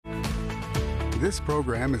This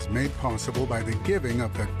program is made possible by the giving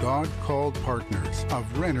of the God-called partners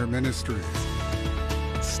of Renner Ministries.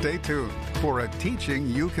 Stay tuned for a teaching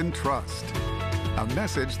you can trust, a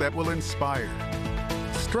message that will inspire,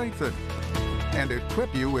 strengthen, and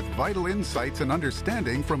equip you with vital insights and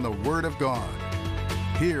understanding from the Word of God.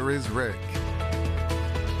 Here is Rick.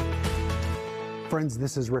 Friends,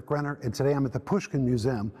 this is Rick Renner, and today I'm at the Pushkin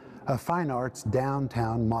Museum of Fine Arts,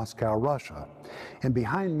 downtown Moscow, Russia. And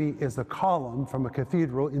behind me is a column from a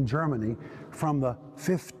cathedral in Germany from the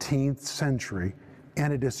 15th century,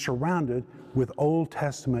 and it is surrounded with Old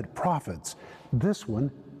Testament prophets. This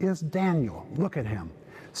one is Daniel. Look at him.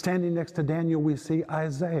 Standing next to Daniel, we see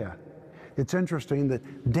Isaiah. It's interesting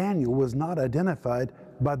that Daniel was not identified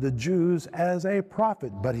by the Jews as a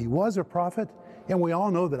prophet, but he was a prophet, and we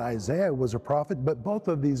all know that Isaiah was a prophet, but both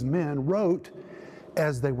of these men wrote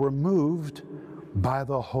as they were moved by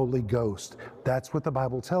the Holy Ghost. That's what the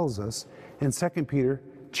Bible tells us in 2 Peter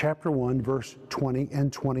chapter 1, verse 20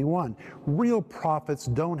 and 21. Real prophets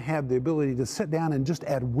don't have the ability to sit down and just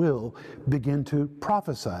at will begin to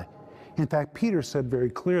prophesy. In fact, Peter said very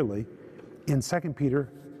clearly in 2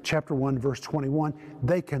 Peter chapter 1, verse 21,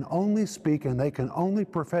 they can only speak and they can only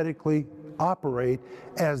prophetically operate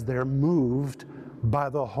as they're moved by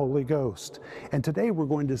the Holy Ghost. And today we're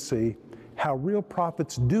going to see how real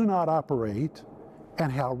prophets do not operate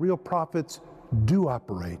and how real prophets do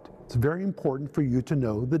operate. It's very important for you to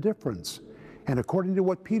know the difference. And according to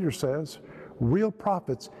what Peter says, real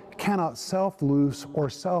prophets cannot self-loose or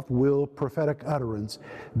self-will prophetic utterance.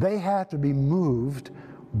 They have to be moved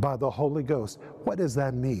by the Holy Ghost. What does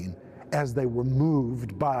that mean? As they were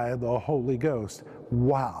moved by the Holy Ghost.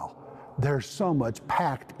 Wow. There's so much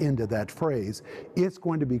packed into that phrase. It's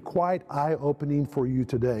going to be quite eye-opening for you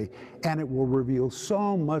today, and it will reveal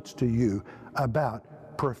so much to you about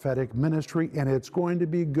prophetic ministry, and it's going to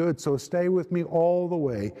be good. So stay with me all the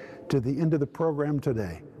way to the end of the program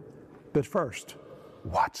today. But first,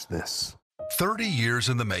 watch this. 30 years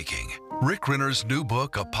in the making. Rick Renner's new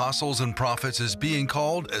book, Apostles and Prophets, is being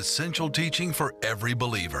called Essential Teaching for Every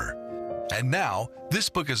Believer. And now, this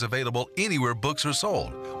book is available anywhere books are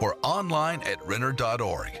sold or online at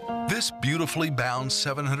Renner.org. This beautifully bound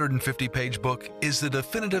 750-page book is the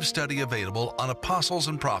definitive study available on apostles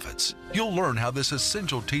and prophets. You'll learn how this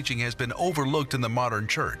essential teaching has been overlooked in the modern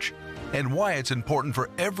church and why it's important for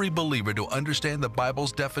every believer to understand the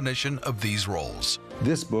Bible's definition of these roles.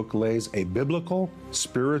 This book lays a biblical,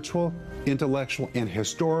 spiritual, intellectual, and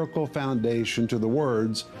historical foundation to the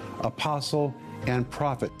words apostle and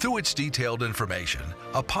prophet. Through its detailed information,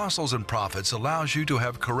 Apostles and Prophets allows you to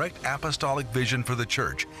have correct apostolic vision for the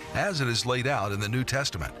church as it is laid out in the New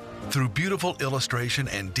Testament. Through beautiful illustration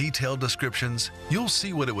and detailed descriptions, you'll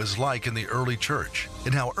see what it was like in the early church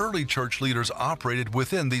and how early church leaders operated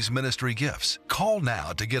within these ministry gifts. Call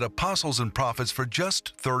now to get Apostles and Prophets for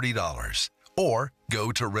just $30 or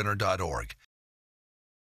go to Renner.org.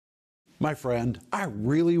 My friend, I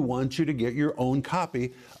really want you to get your own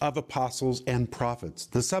copy of Apostles and Prophets.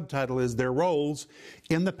 The subtitle is Their Roles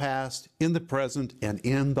in the Past, in the Present, and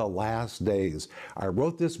in the Last Days. I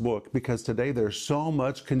wrote this book because today there's so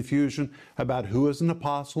much confusion about who is an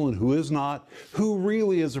apostle and who is not, who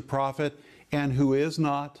really is a prophet and who is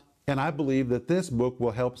not. And I believe that this book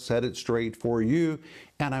will help set it straight for you,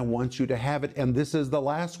 and I want you to have it. And this is the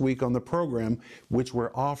last week on the program, which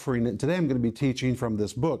we're offering it. Today I'm going to be teaching from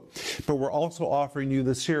this book, but we're also offering you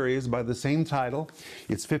the series by the same title.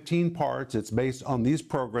 It's 15 parts. It's based on these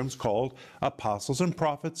programs called Apostles and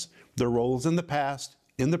Prophets, Their Roles in the Past,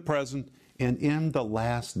 in the Present, and in the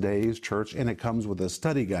Last Days, church, and it comes with a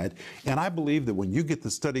study guide. And I believe that when you get the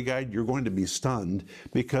study guide, you're going to be stunned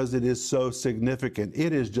because it is so significant.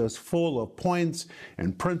 It is just full of points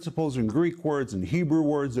and principles and Greek words and Hebrew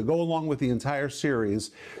words that go along with the entire series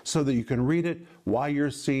so that you can read it while you're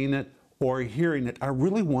seeing it or hearing it. I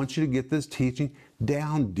really want you to get this teaching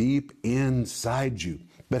down deep inside you.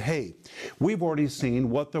 But hey, we've already seen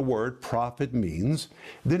what the word prophet means.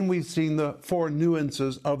 Then we've seen the 4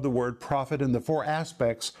 nuances of the word prophet and the 4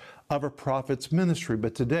 aspects of a prophet's ministry.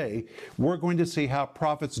 But today, we're going to see how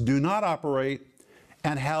prophets do not operate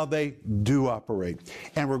and how they do operate.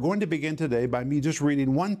 And we're going to begin today by me just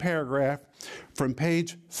reading one paragraph from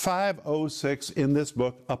page 506 in this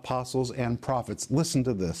book, Apostles and Prophets. Listen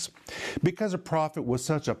to this. Because a prophet was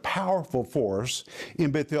such a powerful force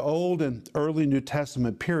in both the Old and early New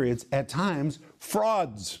Testament periods, at times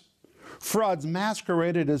frauds Frauds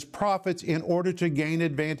masqueraded as prophets in order to gain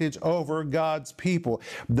advantage over God's people.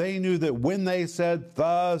 They knew that when they said,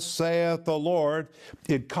 "Thus saith the Lord,"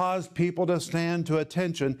 it caused people to stand to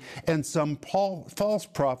attention, and some false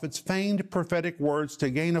prophets feigned prophetic words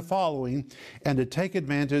to gain a following and to take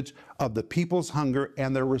advantage of the people's hunger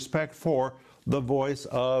and their respect for the voice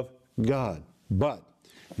of God. But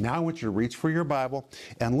now I want you to reach for your Bible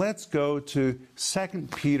and let's go to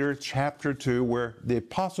 2 Peter chapter 2, where the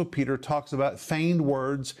Apostle Peter talks about feigned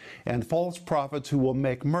words and false prophets who will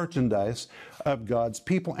make merchandise of God's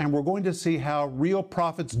people. And we're going to see how real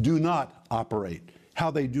prophets do not operate. How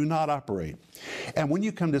they do not operate. And when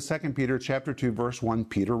you come to 2 Peter chapter 2, verse 1,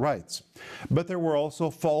 Peter writes, "But there were also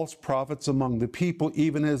false prophets among the people,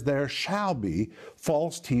 even as there shall be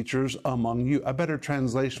false teachers among you." A better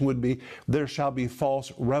translation would be, "There shall be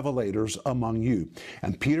false revelators among you."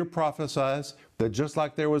 And Peter prophesies that just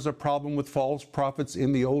like there was a problem with false prophets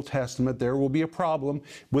in the Old Testament, there will be a problem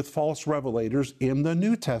with false revelators in the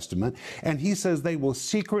New Testament. And he says they will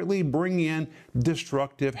secretly bring in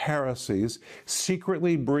destructive heresies.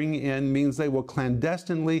 Secretly bring in means they will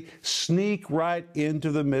clandestinely sneak right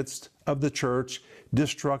into the midst of the church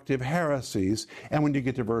destructive heresies. And when you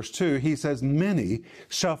get to verse 2, he says, "Many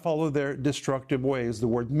shall follow their destructive ways." The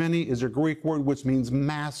word "many" is a Greek word which means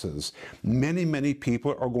masses. Many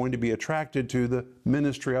people are going to be attracted to the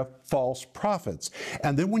ministry of false prophets.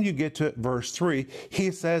 And then when you get to verse 3, he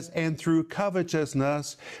says, "And through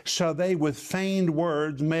covetousness shall they with feigned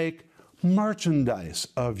words make merchandise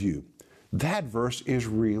of you." That verse is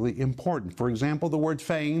really important. For example, the word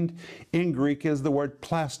feigned in Greek is the word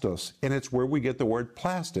plastos, and it's where we get the word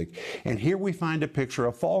plastic. And here we find a picture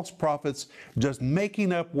of false prophets just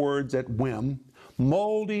making up words at whim,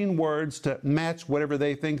 molding words to match whatever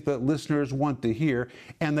they think the listeners want to hear,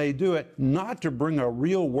 and they do it not to bring a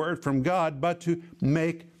real word from God, but to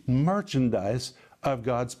make merchandise of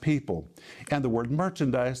God's people. And the word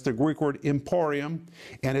merchandise, the Greek word emporium,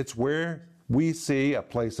 and it's where we see a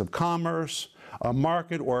place of commerce, a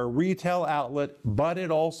market, or a retail outlet, but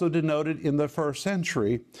it also denoted in the first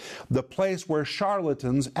century the place where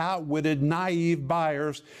charlatans outwitted naive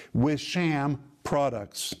buyers with sham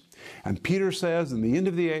products. And Peter says in the end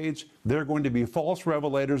of the age, there are going to be false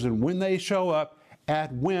revelators, and when they show up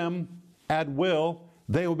at whim, at will,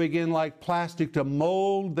 they will begin like plastic to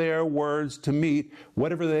mold their words to meet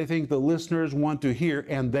whatever they think the listeners want to hear,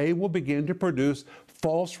 and they will begin to produce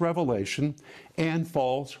false revelation and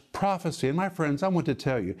false prophecy. And my friends, I want to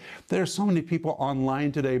tell you, there are so many people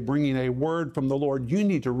online today bringing a word from the Lord. You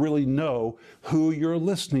need to really know who you're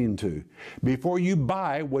listening to. Before you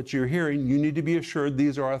buy what you're hearing, you need to be assured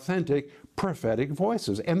these are authentic prophetic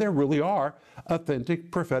voices. And there really are authentic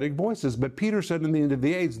prophetic voices. But Peter said in the end of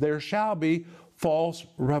the age, there shall be false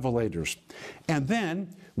revelators. And then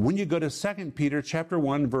when you go to 2 Peter chapter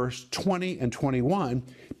 1, verse 20 and 21,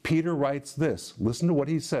 Peter writes this. Listen to what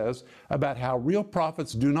he says about how real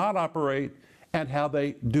prophets do not operate and how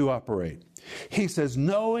they do operate. He says,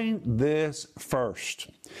 "Knowing this first,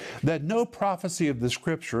 that no prophecy of the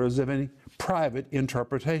Scripture is of any private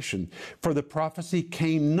interpretation. For the prophecy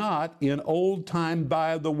came not in old time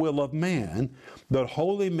by the will of man, but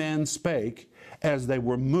holy men spake as they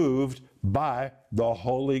were moved by the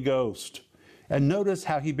Holy Ghost." And notice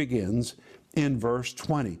how he begins in verse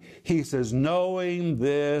 20. He says, "Knowing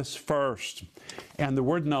this first." And the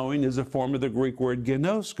word knowing is a form of the Greek word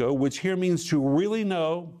gnosko, which here means to really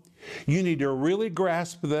know. You need to really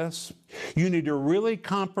grasp this. You need to really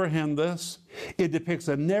comprehend this. It depicts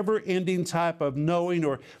a never-ending type of knowing,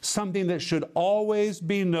 or something that should always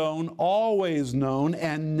be known,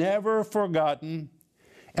 and never forgotten.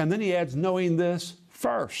 And then he adds, "knowing this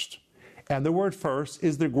first." And the word first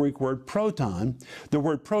is the Greek word proton. The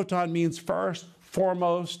word proton means first,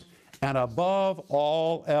 foremost, and above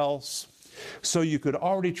all else. So you could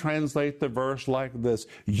already translate the verse like this: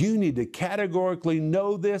 you need to categorically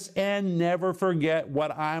know this and never forget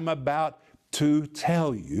what I'm about to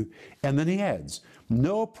tell you. And then he adds,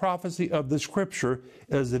 no prophecy of the Scripture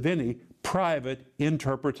is of any private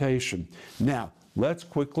interpretation. Now, let's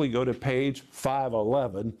quickly go to page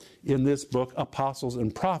 511 in this book, Apostles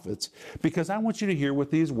and Prophets, because I want you to hear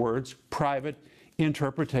what these words, private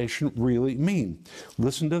interpretation, really mean.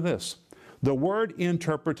 Listen to this. The word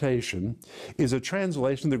interpretation is a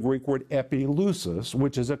translation of the Greek word epilusis,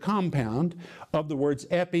 which is a compound of the words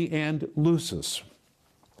epi and lusus.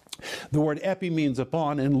 The word epi means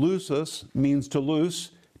upon, and lusus means to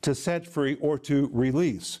loose, to set free, or to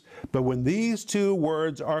release. But when these two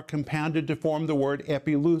words are compounded to form the word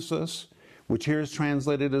epilusis, which here is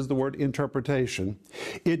translated as the word interpretation,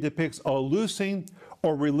 it depicts a loosing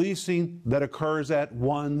or releasing that occurs at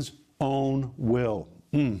one's own will.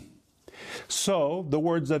 So, the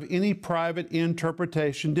words of any private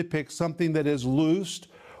interpretation depict something that is loosed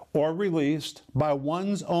or released by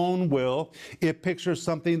one's own will. It pictures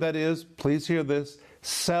something that is, please hear this,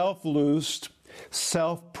 self-loosed,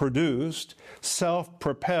 self-produced,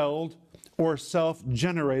 self-propelled, or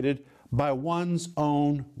self-generated by one's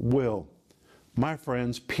own will. My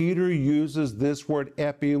friends, Peter uses this word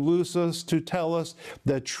epilusis to tell us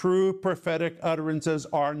that true prophetic utterances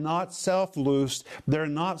are not self-loosed, they're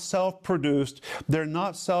not self-produced, they're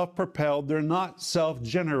not self-propelled, they're not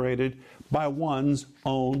self-generated by one's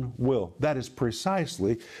own will. That is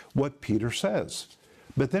precisely what Peter says.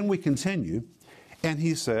 But then we continue, and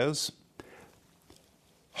he says,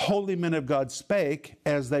 holy men of God spake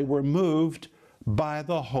as they were moved by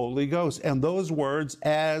the Holy Ghost. And those words,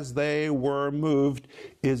 as they were moved,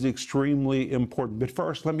 is extremely important. But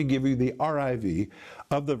first, let me give you the RIV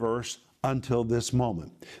of the verse until this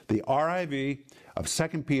moment. The RIV of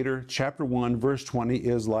 2 Peter chapter 1, verse 20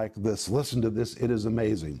 is like this. Listen to this. It is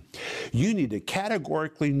amazing. You need to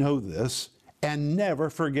categorically know this and never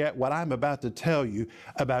forget what I'm about to tell you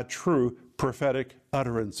about true prophetic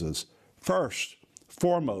utterances. First,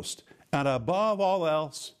 foremost, and above all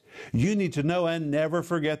else, you need to know and never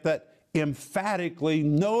forget that emphatically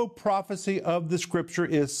no prophecy of the Scripture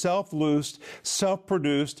is self-loosed,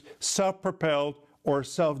 self-produced, self-propelled, or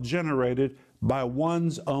self-generated by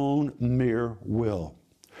one's own mere will.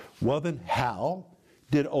 Well then, how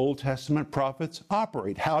did Old Testament prophets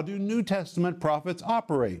operate? How do New Testament prophets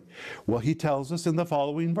operate? Well, he tells us in the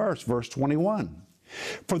following verse, verse 21.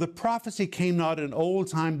 For the prophecy came not in old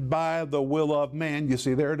time by the will of man. You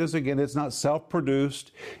see, there it is again. It's not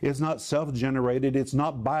self-produced. It's not self-generated. It's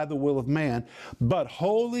not by the will of man. But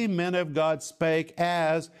holy men of God spake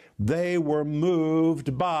as they were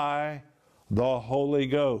moved by the Holy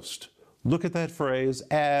Ghost. Look at that phrase,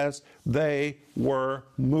 as they were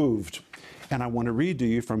moved. And I want to read to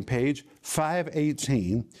you from page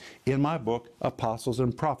 518 in my book, Apostles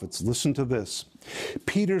and Prophets. Listen to this.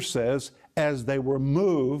 Peter says, as they were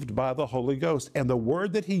moved by the Holy Ghost. And the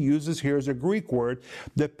word that he uses here is a Greek word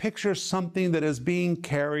that pictures something that is being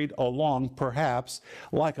carried along, perhaps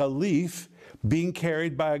like a leaf being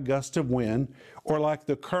carried by a gust of wind, or like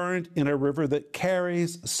the current in a river that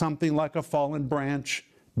carries something like a fallen branch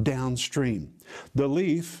downstream. The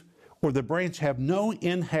leaf or the branch have no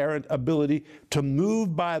inherent ability to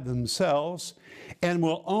move by themselves and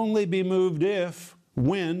will only be moved if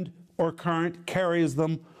wind or current carries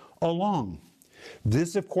them along.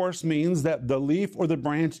 This, of course, means that the leaf or the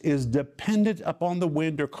branch is dependent upon the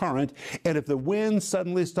wind or current, and if the wind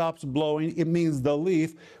suddenly stops blowing, it means the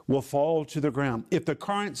leaf will fall to the ground. If the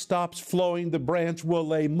current stops flowing, the branch will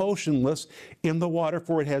lay motionless in the water,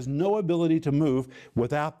 for it has no ability to move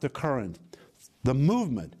without the current. The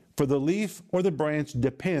movement for the leaf or the branch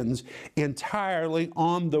depends entirely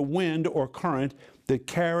on the wind or current that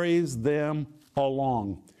carries them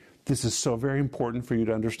along. This is so very important for you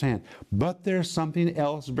to understand. But there's something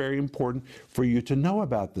else very important for you to know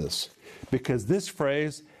about this. Because this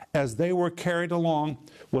phrase, as they were carried along,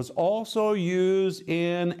 was also used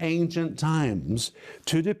in ancient times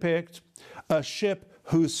to depict a ship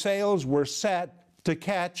whose sails were set to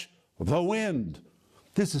catch the wind.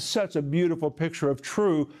 This is such a beautiful picture of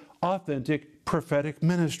true, authentic prophetic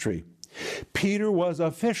ministry. Peter was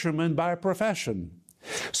a fisherman by profession.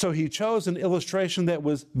 So he chose an illustration that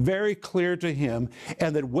was very clear to him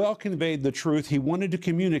and that well conveyed the truth he wanted to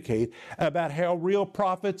communicate about how real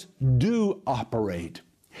prophets do operate.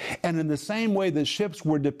 And in the same way that ships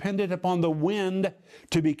were dependent upon the wind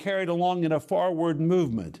to be carried along in a forward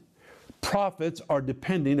movement, prophets are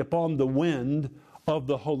depending upon the wind of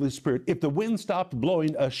the Holy Spirit. If the wind stopped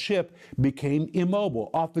blowing, a ship became immobile,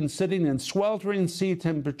 often sitting in sweltering sea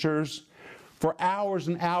temperatures for hours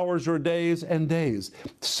and hours or days and days.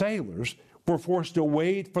 Sailors were forced to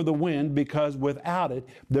wait for the wind because without it,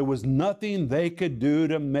 there was nothing they could do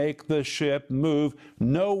to make the ship move.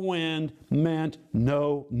 No wind meant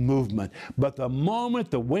no movement. But the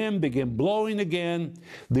moment the wind began blowing again,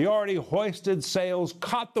 the already hoisted sails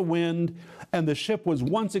caught the wind, and the ship was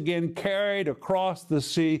once again carried across the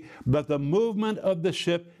sea. But the movement of the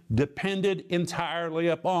ship depended entirely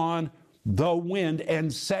upon the wind,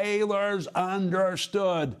 and sailors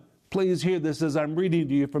understood. Please hear this as I'm reading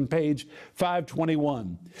to you from page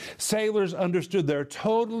 521. Sailors understood their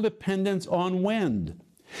total dependence on wind.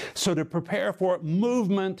 So to prepare for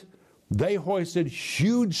movement, they hoisted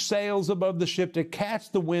huge sails above the ship to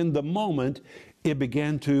catch the wind the moment it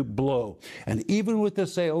began to blow. And even with the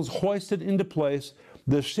sails hoisted into place,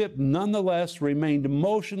 the ship nonetheless remained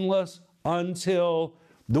motionless until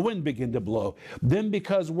the wind began to blow. Then,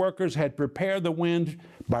 because workers had prepared the wind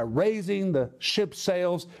by raising the ship's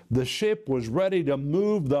sails, the ship was ready to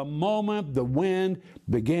move the moment the wind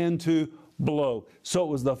began to blow. So it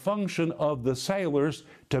was the function of the sailors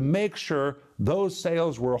to make sure those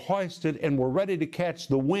sails were hoisted and were ready to catch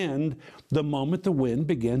the wind the moment the wind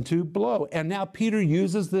began to blow. And now Peter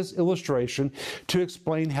uses this illustration to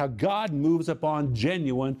explain how God moves upon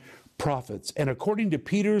genuine prophets. And according to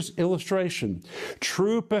Peter's illustration,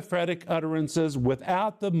 true prophetic utterances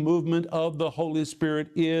without the movement of the Holy Spirit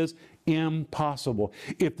is impossible.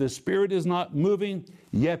 If the Spirit is not moving,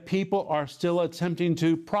 yet people are still attempting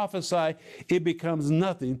to prophesy, it becomes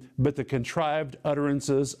nothing but the contrived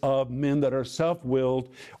utterances of men that are self-willed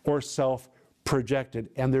or self-projected.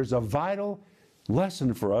 And there's a vital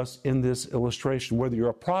lesson for us in this illustration. Whether you're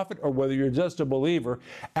a prophet or whether you're just a believer,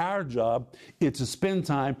 our job is to spend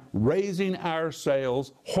time raising our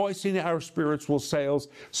sails, hoisting our spiritual sails,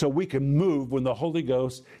 so we can move when the Holy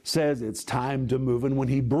Ghost says it's time to move. And when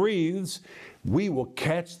He breathes, we will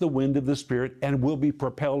catch the wind of the Spirit and will be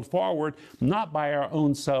propelled forward, not by our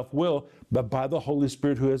own self-will, but by the Holy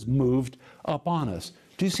Spirit who has moved upon us.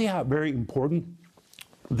 Do you see how very important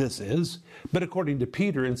this is? But according to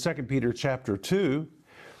Peter in 2 Peter chapter 2,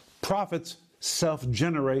 prophets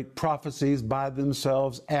self-generate prophecies by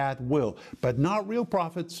themselves at will, but not real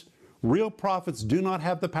prophets. Real prophets do not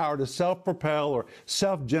have the power to self-propel or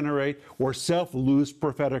self-generate or self-loose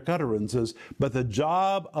prophetic utterances, but the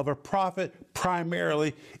job of a prophet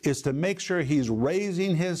primarily is to make sure he's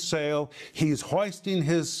raising his sail, he's hoisting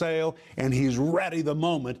his sail, and he's ready the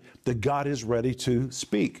moment that God is ready to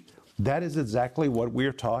speak. That is exactly what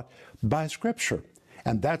we're taught by Scripture.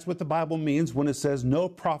 And that's what the Bible means when it says no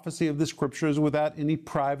prophecy of the Scripture is without any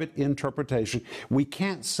private interpretation. We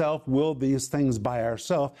can't self-will these things by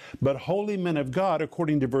ourselves, but holy men of God,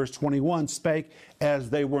 according to verse 21, spake as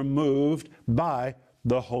they were moved by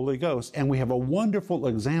the Holy Ghost. And we have a wonderful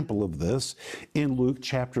example of this in Luke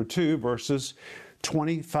chapter 2, verses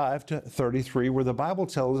 25 to 33, where the Bible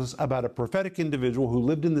tells us about a prophetic individual who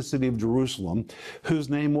lived in the city of Jerusalem, whose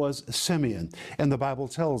name was Simeon. And the Bible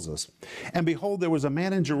tells us, and behold, there was a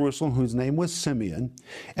man in Jerusalem whose name was Simeon,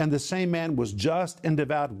 and the same man was just and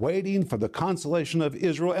devout, waiting for the consolation of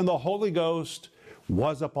Israel, and the Holy Ghost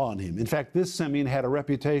was upon him. In fact, this Simeon had a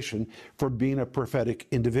reputation for being a prophetic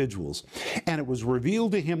individual. And it was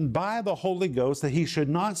revealed to him by the Holy Ghost that he should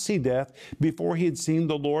not see death before he had seen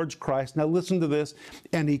the Lord's Christ. Now listen to this.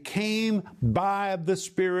 And he came by the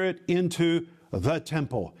Spirit into the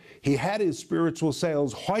temple. He had his spiritual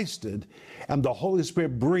sails hoisted, and the Holy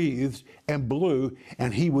Spirit breathed and blew,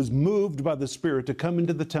 and he was moved by the Spirit to come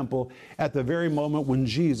into the temple at the very moment when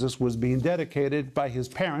Jesus was being dedicated by his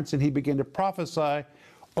parents, and he began to prophesy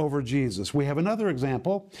over Jesus. We have another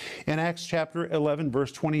example in Acts chapter 11,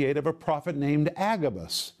 verse 28, of a prophet named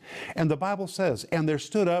Agabus. And the Bible says, and there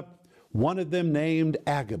stood up one of them named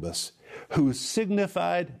Agabus, who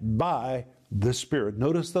signified by the Spirit.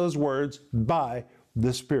 Notice those words, by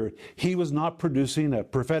the Spirit. He was not producing a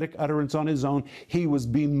prophetic utterance on his own. He was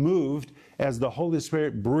being moved as the Holy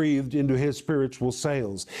Spirit breathed into his spiritual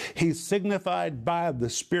sails. He signified by the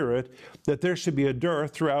Spirit that there should be a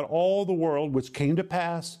dearth throughout all the world, which came to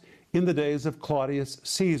pass in the days of Claudius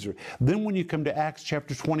Caesar. Then when you come to Acts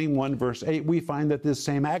chapter 21, verse 8, we find that this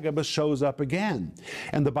same Agabus shows up again.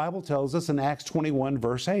 And the Bible tells us in Acts 21,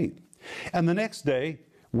 verse 8, and the next day,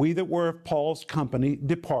 we that were of Paul's company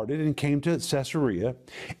departed and came to Caesarea,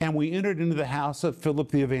 and we entered into the house of Philip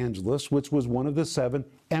the evangelist, which was one of the 7,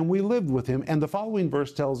 and we lived with him. And the following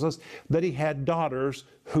verse tells us that he had daughters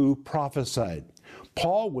who prophesied.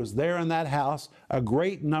 Paul was there in that house a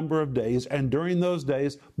great number of days, and during those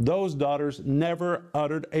days, those daughters never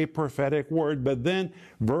uttered a prophetic word. But then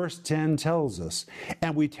verse 10 tells us,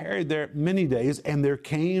 and we tarried there many days, and there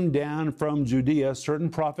came down from Judea a certain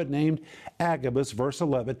prophet named Agabus, verse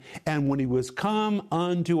 11, and when he was come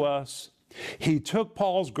unto us, he took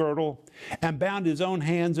Paul's girdle and bound his own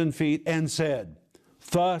hands and feet and said,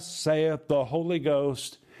 thus saith the Holy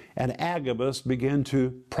Ghost, and Agabus began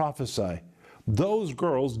to prophesy. Those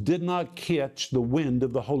girls did not catch the wind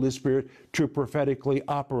of the Holy Spirit to prophetically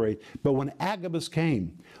operate. But when Agabus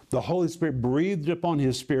came, the Holy Spirit breathed upon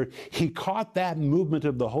his spirit. He caught that movement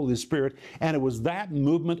of the Holy Spirit, and it was that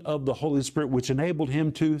movement of the Holy Spirit which enabled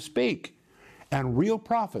him to speak. And real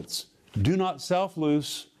prophets do not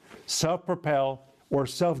self-loose, self-propel, or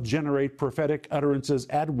self-generate prophetic utterances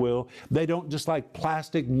at will. They don't just like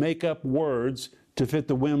plastic make-up words to fit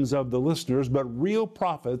the whims of the listeners, but real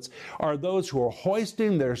prophets are those who are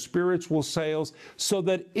hoisting their spiritual sails so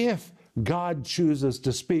that if God chooses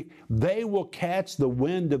to speak, they will catch the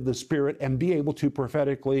wind of the Spirit and be able to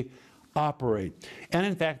prophetically operate. And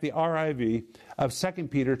in fact, the RIV of 2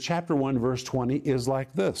 Peter chapter 1, verse 20 is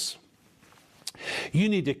like this. You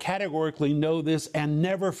need to categorically know this and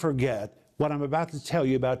never forget what I'm about to tell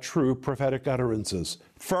you about true prophetic utterances.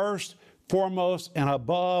 First, foremost, and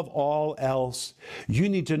above all else, you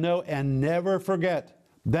need to know and never forget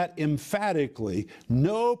that emphatically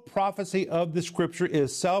no prophecy of the Scripture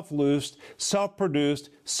is self-loosed, self-produced,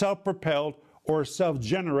 self-propelled, or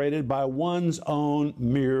self-generated by one's own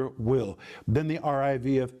mere will. Then the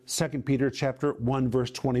RIV of 2 Peter chapter 1,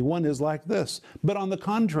 verse 21 is like this. But on the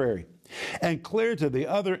contrary, and clear to the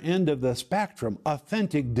other end of the spectrum,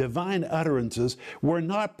 authentic divine utterances were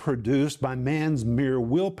not produced by man's mere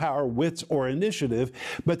willpower, wits, or initiative,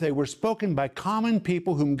 but they were spoken by common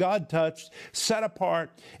people whom God touched, set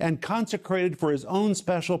apart, and consecrated for His own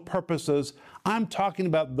special purposes. I'm talking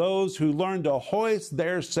about those who learned to hoist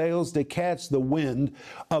their sails to catch the wind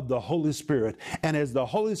of the Holy Spirit. And as the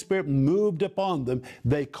Holy Spirit moved upon them,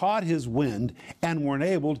 they caught His wind and were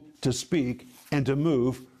enabled to speak and to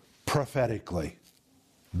move prophetically.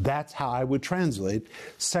 That's how I would translate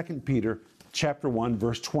 2 Peter chapter 1,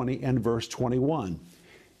 verse 20 and verse 21.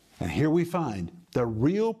 And here we find the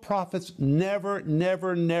real prophets never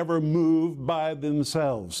move by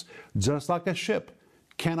themselves. Just like a ship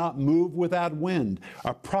cannot move without wind,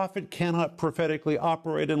 a prophet cannot prophetically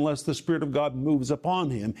operate unless the Spirit of God moves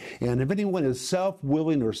upon him. And if anyone is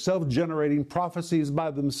self-willing or self-generating prophecies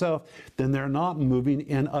by themselves, then they're not moving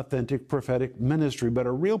in authentic prophetic ministry. But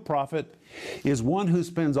a real prophet is one who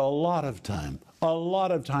spends a lot of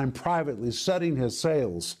time privately setting his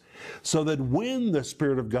sails, so that when the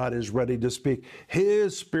Spirit of God is ready to speak,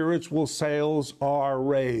 his spiritual sails are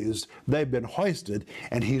raised. They've been hoisted,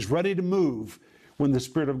 and he's ready to move when the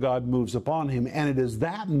Spirit of God moves upon him. And it is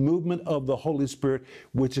that movement of the Holy Spirit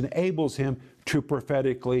which enables him to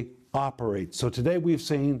prophetically operate. So today we've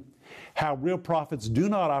seen how real prophets do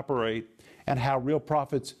not operate and how real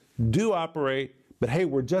prophets do operate. But hey,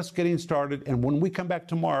 we're just getting started. And when we come back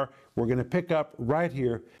tomorrow, we're going to pick up right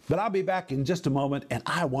here. But I'll be back in just a moment, and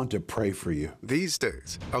I want to pray for you. These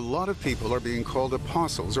days, a lot of people are being called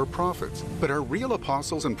apostles or prophets. But are real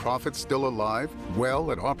apostles and prophets still alive,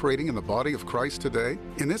 well, and operating in the body of Christ today?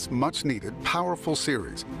 In this much-needed, powerful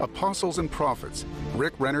series, Apostles and Prophets,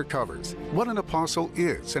 Rick Renner covers what an apostle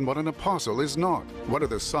is and what an apostle is not. What are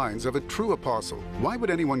the signs of a true apostle? Why would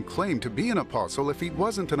anyone claim to be an apostle if he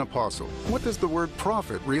wasn't an apostle? What does the word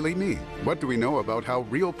prophet really mean? What do we know about how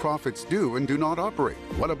real prophets do and do not operate?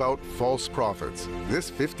 What about false prophets?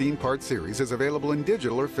 This 15-part series is available in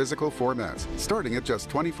digital or physical formats, starting at just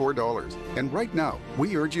 $24. And right now,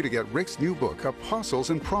 we urge you to get Rick's new book, Apostles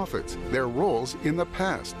and Prophets, Their Roles in the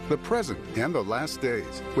Past, the Present, and the Last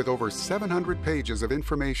Days, with over 700 pages of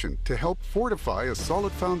information to help fortify a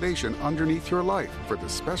solid foundation underneath your life for the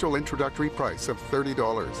special introductory price of $30.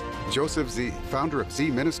 Joseph Z., founder of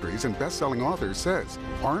Z Ministries and best-selling author, says,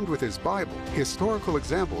 armed with his Bible, historical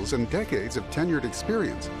examples, and decades of tenured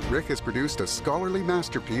experience, Rick has produced a scholarly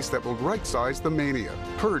masterpiece that will right-size the mania,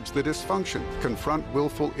 purge the dysfunction, confront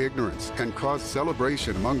willful ignorance, and cause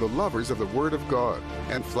celebration among the lovers of the Word of God.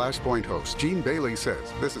 And Flashpoint host Gene Bailey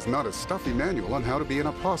says this is not a stuffy manual on how to be an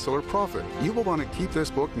apostle or prophet. You will want to keep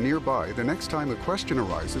this book nearby the next time a question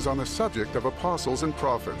arises on the subject of apostles and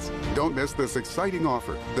prophets. Don't miss this exciting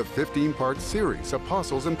offer, the 15-part series,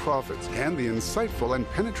 Apostles and Prophets, and the insightful and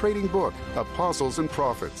penetrating book, Apostles and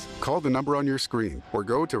Prophets. Call the number on your screen or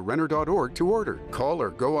go to Renner.org to order. Call or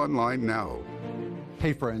go online now.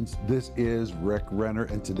 Hey friends, this is Rick Renner,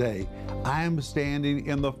 and today I am standing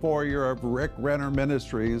in the foyer of Rick Renner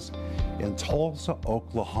Ministries in Tulsa,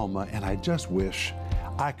 Oklahoma, and I just wish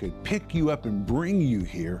I could pick you up and bring you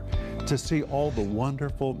here to see all the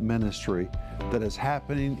wonderful ministry that is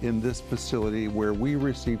happening in this facility, where we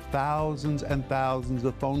receive thousands and thousands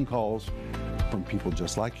of phone calls from people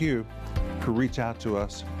just like you who reach out to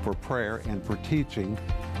us for prayer and for teaching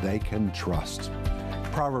they can trust.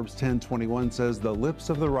 Proverbs 10:21 says, the lips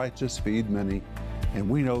of the righteous feed many, and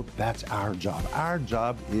we know that's our job. Our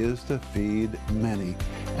job is to feed many.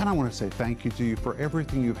 And I want to say thank you to you for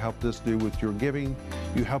everything you've helped us do with your giving.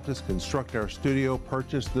 You helped us construct our studio,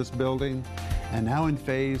 purchase this building, and now in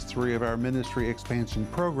phase 3 of our ministry expansion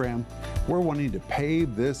program, we're wanting to pay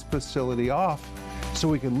this facility off so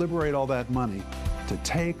we can liberate all that money to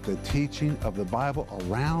take the teaching of the Bible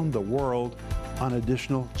around the world on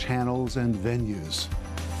additional channels and venues.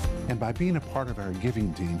 And by being a part of our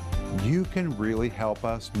giving team, you can really help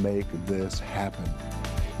us make this happen.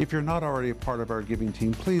 If you're not already a part of our giving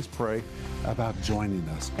team, please pray about joining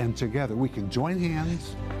us. And together we can join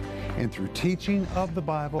hands And through teaching of the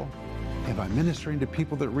Bible, and by ministering to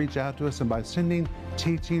people that reach out to us, and by sending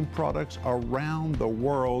teaching products around the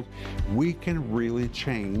world, we can really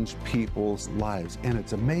change people's lives. And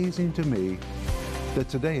it's amazing to me that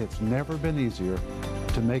today it's never been easier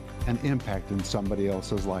to make an impact in somebody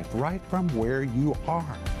else's life, right from where you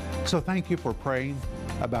are. So thank you for praying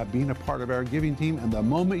about being a part of our giving team. And the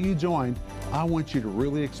moment you joined, I want you to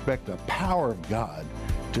really expect the power of God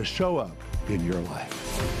to show up in your life.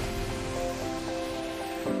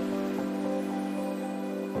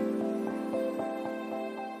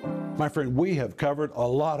 My friend, we have covered a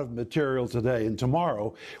lot of material today, and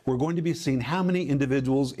tomorrow we're going to be seeing how many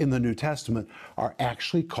individuals in the New Testament are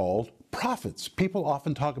actually called prophets. People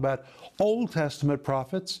often talk about Old Testament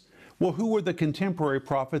prophets. Well, who were the contemporary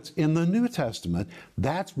prophets in the New Testament?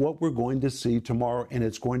 That's what we're going to see tomorrow, and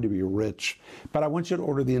it's going to be rich. But I want you to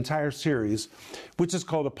order the entire series, which is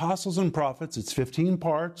called Apostles and Prophets. It's 15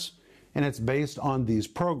 parts, and it's based on these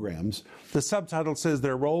programs. The subtitle says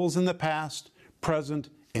Their Roles in the Past, Present,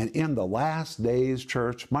 and in the Last Days.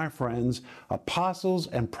 Church, my friends, apostles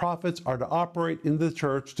and prophets are to operate in the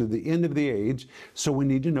church to the end of the age, so we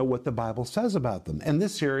need to know what the Bible says about them. And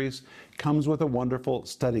this series comes with a wonderful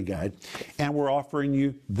study guide. And we're offering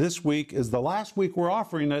you, this week is the last week we're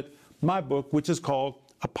offering it, my book, which is called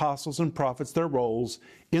Apostles and Prophets, Their Roles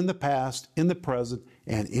in the Past, in the Present,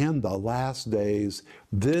 and in the Last Days.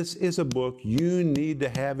 This is a book you need to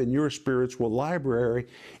have in your spiritual library,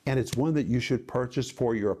 and it's one that you should purchase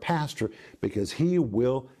for your pastor because he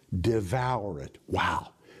will devour it.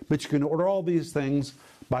 Wow. But you can order all these things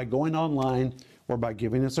by going online or by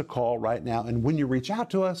giving us a call right now. And when you reach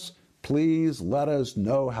out to us, please let us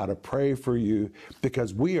know how to pray for you,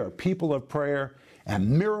 because we are people of prayer. And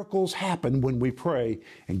miracles happen when we pray,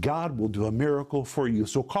 and God will do a miracle for you.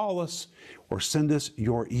 So call us or send us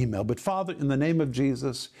your email. But Father, in the name of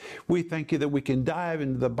Jesus, we thank you that we can dive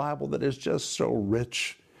into the Bible that is just so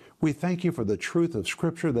rich. We thank you for the truth of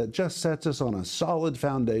Scripture that just sets us on a solid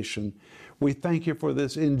foundation. We thank you for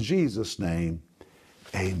this in Jesus' name.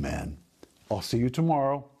 Amen. I'll see you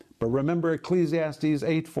tomorrow. But remember Ecclesiastes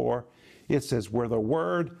 8:4. It says, where the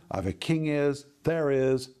word of a king is, there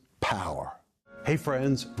is power. Hey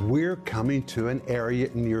friends, we're coming to an area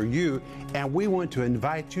near you, and we want to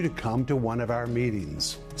invite you to come to one of our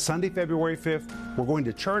meetings. Sunday, February 5th, we're going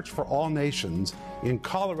to Church for All Nations in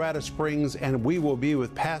Colorado Springs, and we will be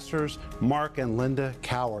with Pastors Mark and Linda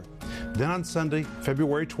Cowart. Then on Sunday,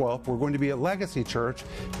 February 12th, we're going to be at Legacy Church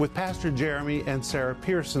with Pastor Jeremy and Sarah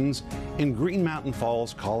Pearsons in Green Mountain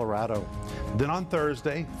Falls, Colorado. Then on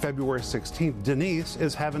Thursday, February 16th, Denise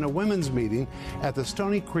is having a women's meeting at the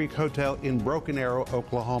Stony Creek Hotel in Broken Arrow,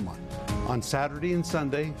 Oklahoma. On Saturday and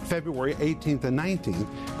Sunday, February 18th and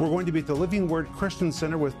 19th, we're going to be at the Living Word Christian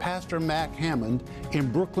Center with Pastor Mac Hammond in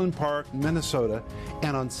Brooklyn Park, Minnesota.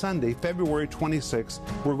 And on Sunday, February 26th,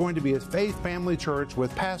 we're going to be at Faith Family Church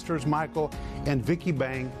with Pastors Michael and Vicki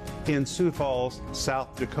Bang in Sioux Falls,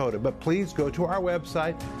 South Dakota. But please go to our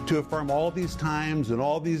website to affirm all these times and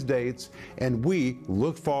all these dates, and we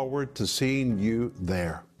look forward to seeing you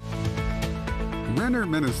there. Renner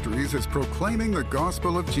Ministries is proclaiming the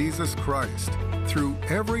gospel of Jesus Christ through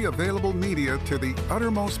every available media to the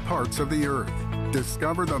uttermost parts of the earth.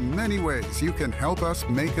 Discover the many ways you can help us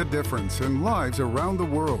make a difference in lives around the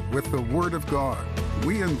world with the Word of God.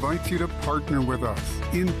 We invite you to partner with us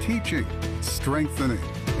in teaching, strengthening,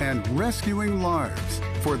 and rescuing lives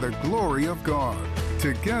for the glory of God.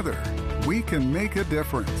 Together, we can make a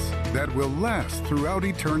difference that will last throughout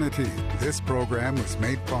eternity. This program was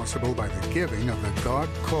made possible by the giving of the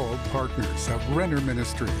God-called partners of Renner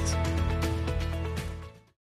Ministries.